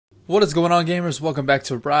What is going on, gamers? Welcome back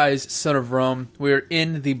to Ryse, Son of Rome. We're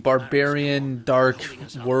in the barbarian, dark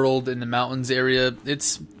world in the mountains area.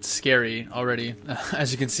 It's scary already.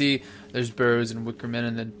 As you can see, there's burrows and Wickerman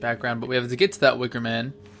in the background, but we have to get to that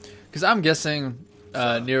Wickerman, because I'm guessing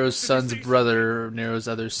Nero's son's brother, or Nero's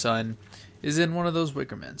other son, is in one of those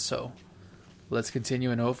Wickermen. So let's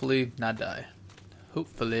continue and hopefully not die.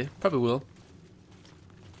 Hopefully. Probably will.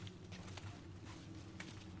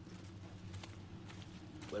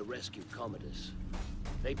 We'll rescue Commodus.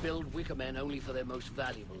 They build Wicker Men only for their most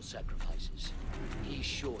valuable sacrifices. He's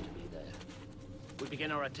sure to be there. We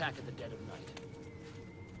begin our attack at the dead of night.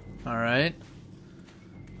 Alright.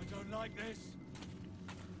 I don't like this.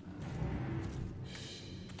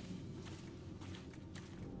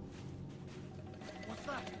 What's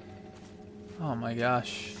that? Oh my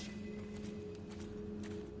gosh.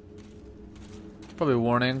 Probably a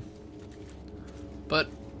warning. But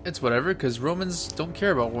it's whatever, because Romans don't care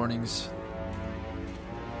about warnings.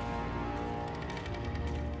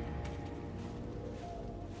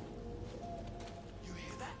 You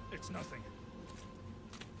hear that? It's nothing.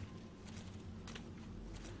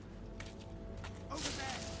 Over there.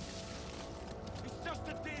 It's just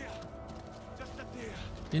a deer. Just a deer.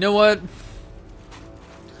 You know what?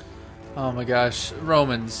 Oh my gosh.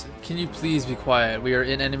 Romans, can you please be quiet? We are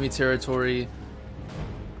in enemy territory.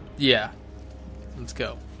 Yeah. Let's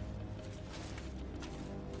go.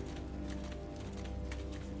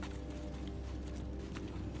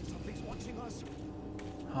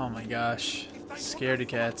 Oh my gosh. Scaredy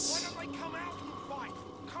cats. Why don't they come out and fight?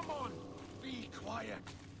 Come on. Be quiet.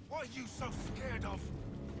 What are you so scared of?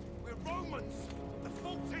 We're Romans. The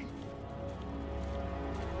 14th.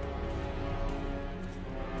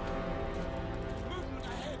 Movement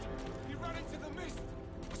ahead. You run into the mist.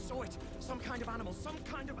 I saw it. Some kind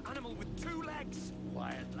of animal with 2 legs.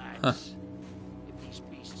 Quiet, lads. If these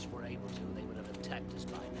beasts were able to, they would have attacked us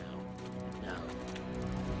by now. No.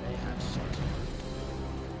 They have something.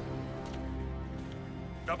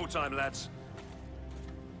 Double time, lads.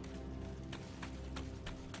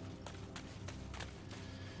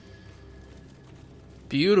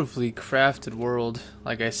 Beautifully crafted world.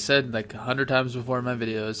 Like I said like 100 times before in my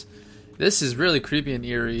videos. This is really creepy and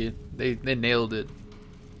eerie. They nailed it.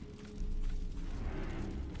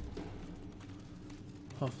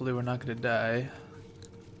 Hopefully we're not gonna die.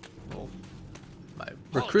 Well, my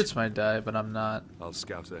recruits might die, but I'm not. I'll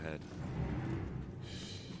scout ahead.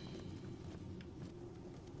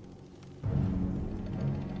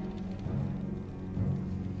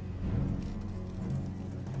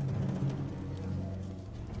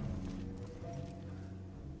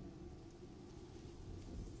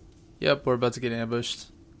 Yep, we're about to get ambushed.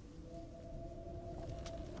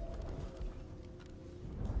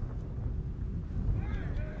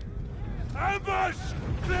 Ambush!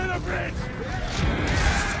 Clear the bridge!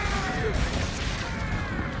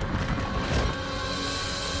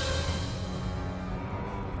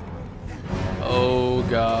 Oh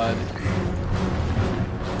god.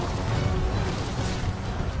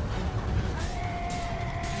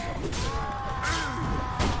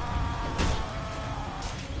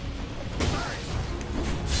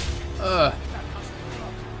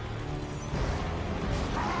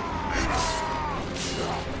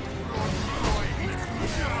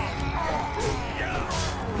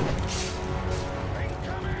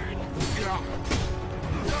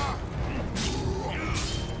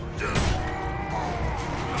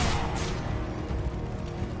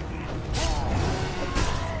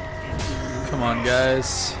 Come on,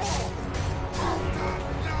 guys.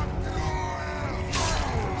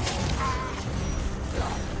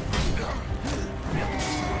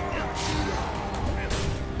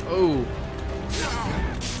 Oh.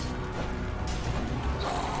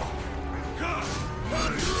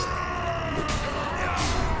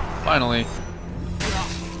 Finally.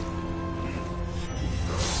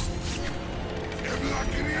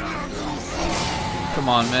 Come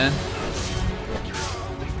on, man.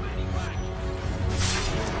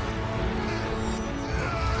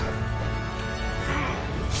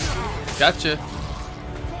 Gotcha.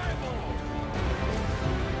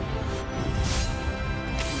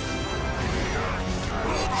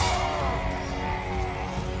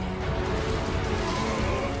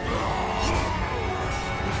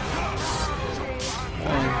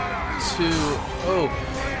 One, two, oh.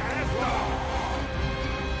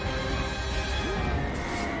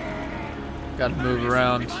 Gotta move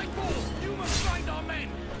around. You must find our men!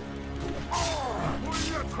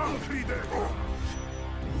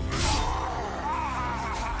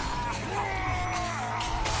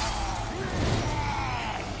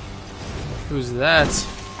 Who's that?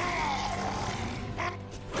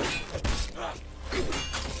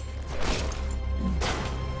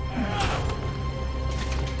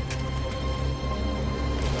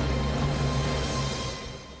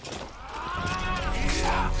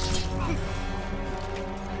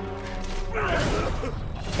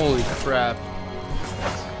 Holy crap.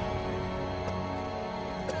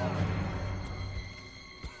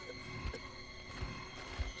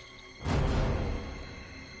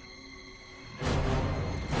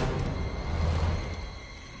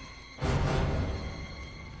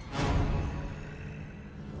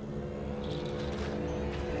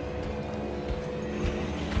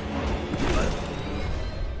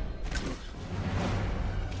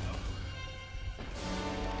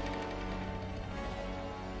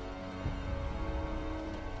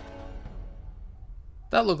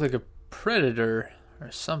 That looked like a predator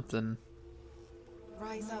or something.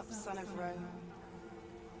 Rise up, son of Rome.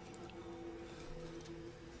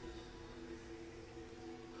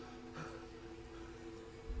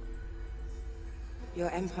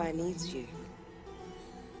 Your empire needs you.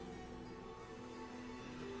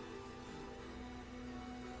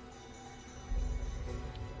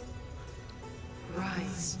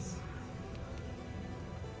 Rise.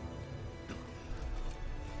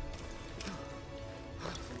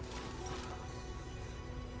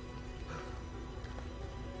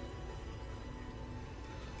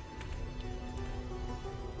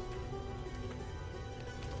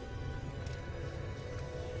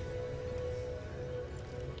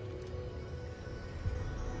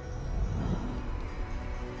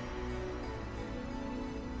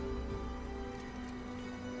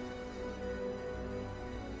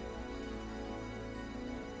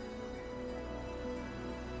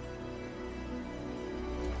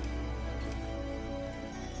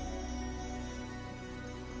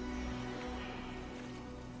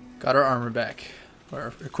 Got our armor back.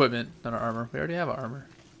 Or equipment, not our armor. We already have our armor.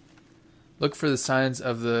 Look for the signs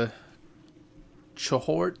of the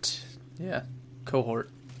cohort. Yeah,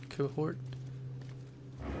 cohort. Cohort.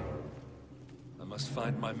 I must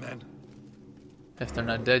find my men. If they're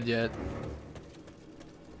not dead yet.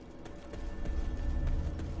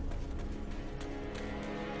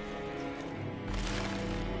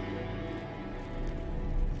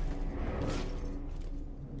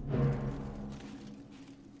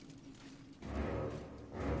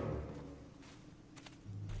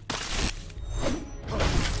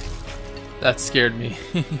 That scared me.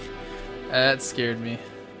 That scared me.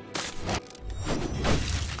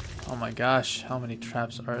 Oh my gosh, how many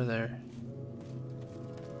traps are there?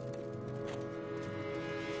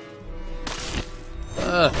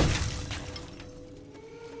 Ugh.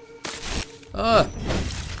 Ugh.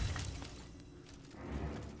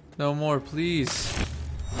 No more, please.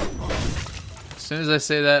 As soon as I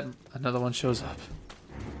say that, another one shows up.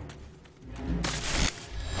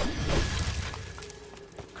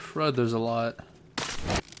 Crud, there's a lot.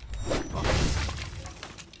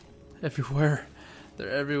 Everywhere. They're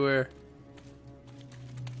everywhere.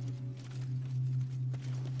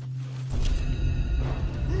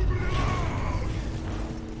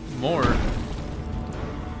 More.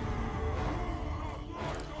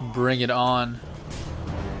 Bring it on.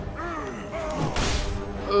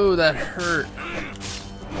 Oh, that hurt.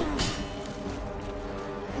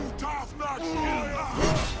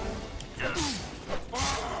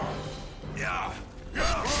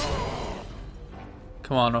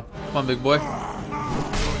 Come on, come on, big boy.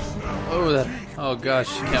 Oh, that. Oh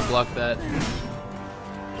gosh, you can't block that.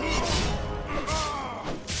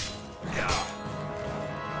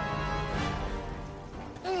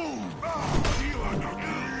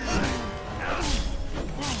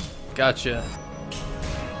 Gotcha.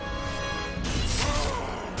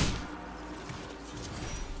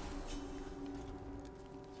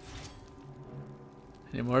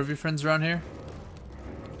 Any more of your friends around here?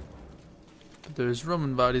 There's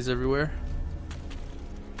Roman bodies everywhere.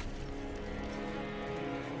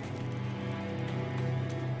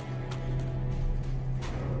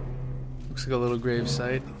 Looks like a little grave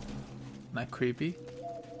site. Not creepy.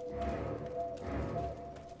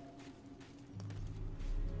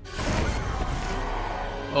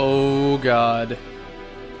 Oh God.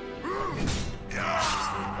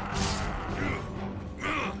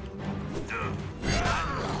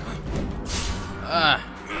 Ah.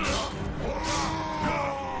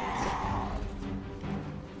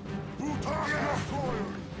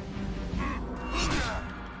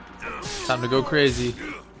 Time to go crazy.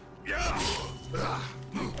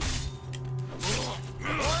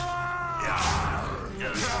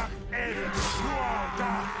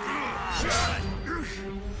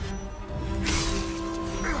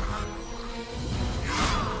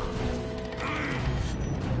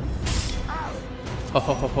 Ho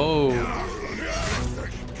ho ho ho.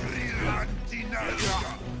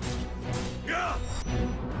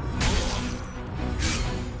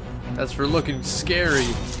 That's for looking scary.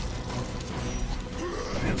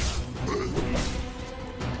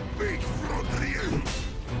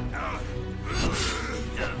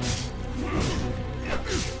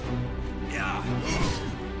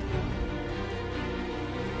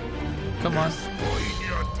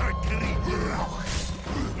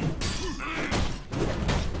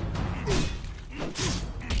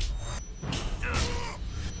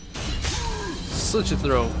 slit your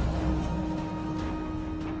throat.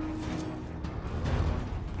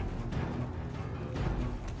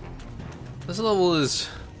 This level is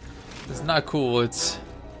not cool. It's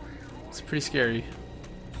pretty scary.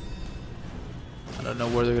 I don't know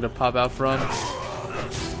where they're gonna pop out from.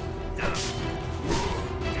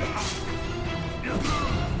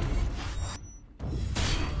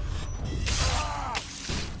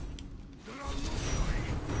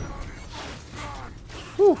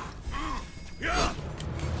 Whew.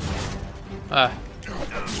 Ah.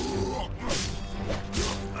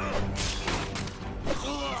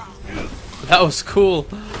 That was cool.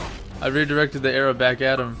 I redirected the arrow back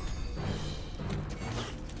at him.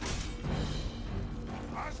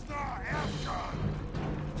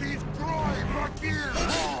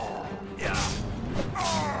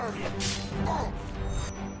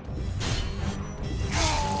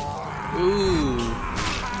 Ooh.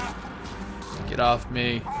 Get off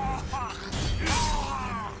me.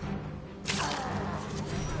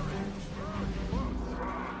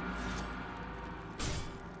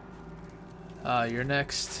 You're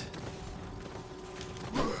next.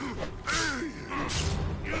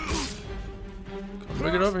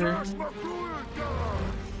 Bring it over here.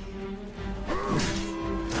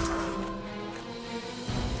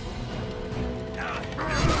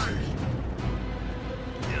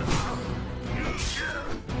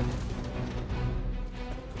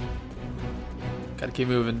 Gotta keep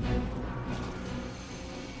moving.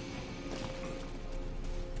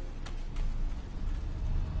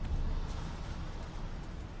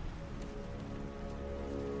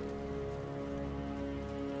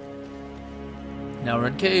 Now we're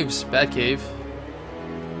in caves. Bad cave.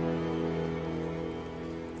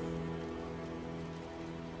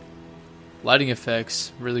 Lighting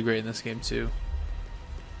effects, really great in this game too.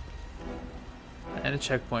 And a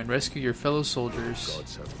checkpoint. Rescue your fellow soldiers.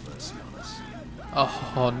 God's have mercy on us.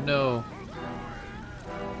 Oh no.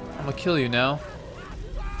 I'm gonna kill you now.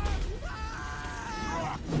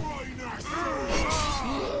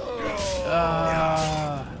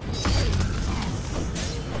 Ah.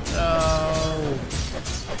 No.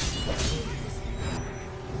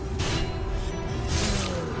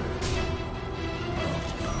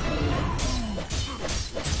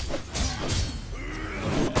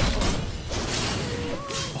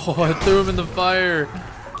 Oh, I threw him in the fire.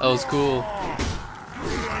 That was cool.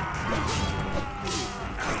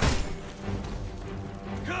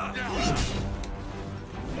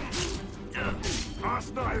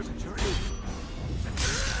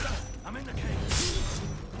 I'm in the cave.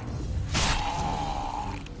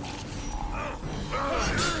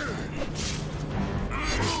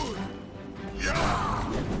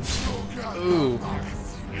 Ooh.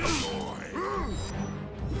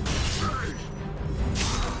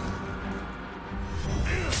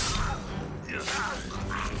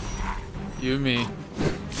 You and me.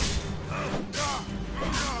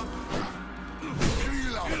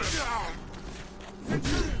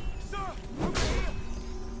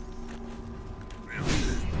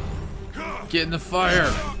 Get in the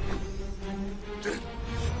fire.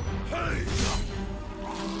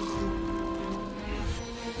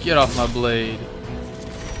 Get off my blade.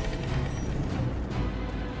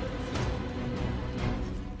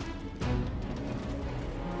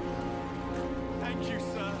 Thank you,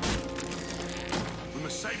 sir. We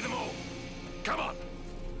must save them all. Come on.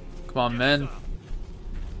 Come on, men.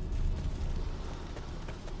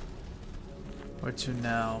 Where to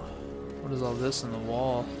now? What is all this on the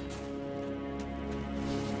wall?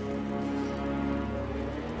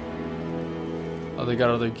 Oh, they got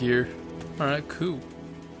all their gear. Alright, cool.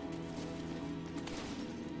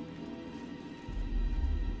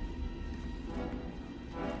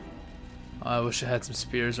 Oh, I wish I had some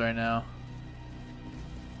spears right now.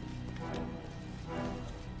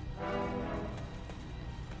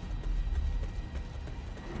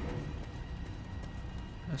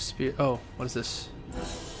 A spear. Oh, what is this?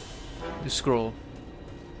 New scroll.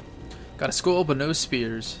 Got a scroll, but no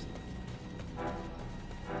spears.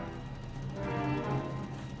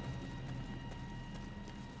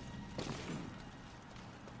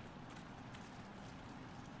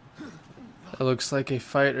 It looks like a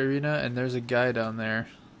fight arena, and there's a guy down there.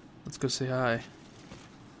 Let's go say hi.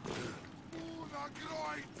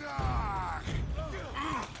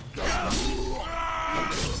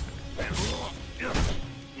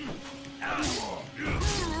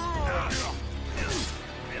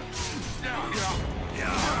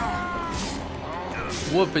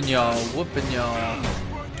 Whooping y'all, whooping y'all.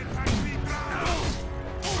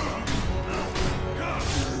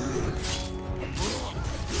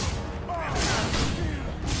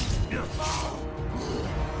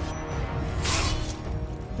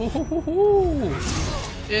 Ooh,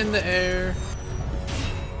 in the air.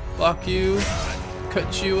 Block you.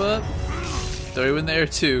 Cut you up. Throw you in the air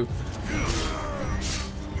too.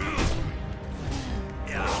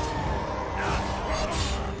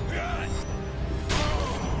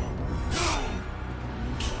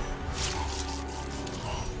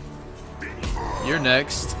 You're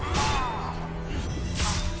next.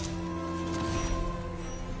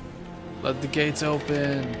 Let the gates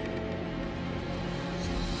open.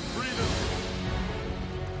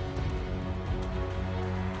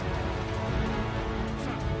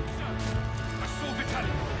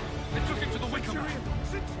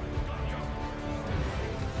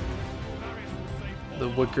 The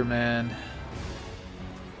Wicker Man.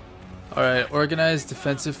 Alright, organized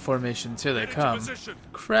defensive formations. Here they come.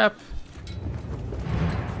 Crap.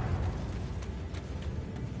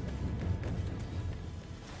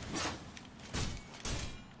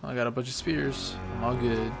 I got a bunch of spears. I'm all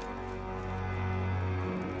good.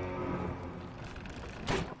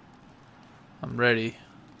 I'm ready.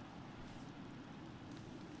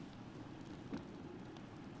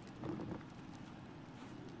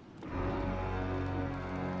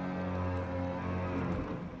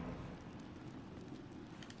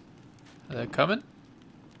 Are they coming?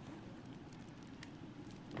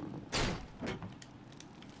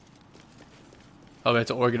 Oh, we have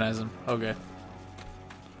to organize them. Okay.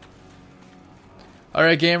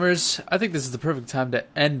 Alright gamers, I think this is the perfect time to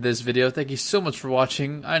end this video. Thank you so much for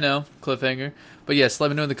watching. I know, cliffhanger. But yes, let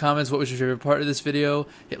me know in the comments what was your favorite part of this video.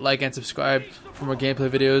 Hit like and subscribe for more gameplay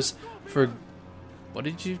videos. What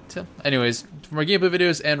did you tell? Anyways, for more gameplay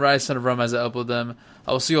videos and Ryse, Son of Rome as I upload them.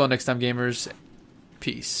 I will see you all next time gamers.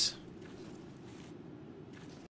 Peace.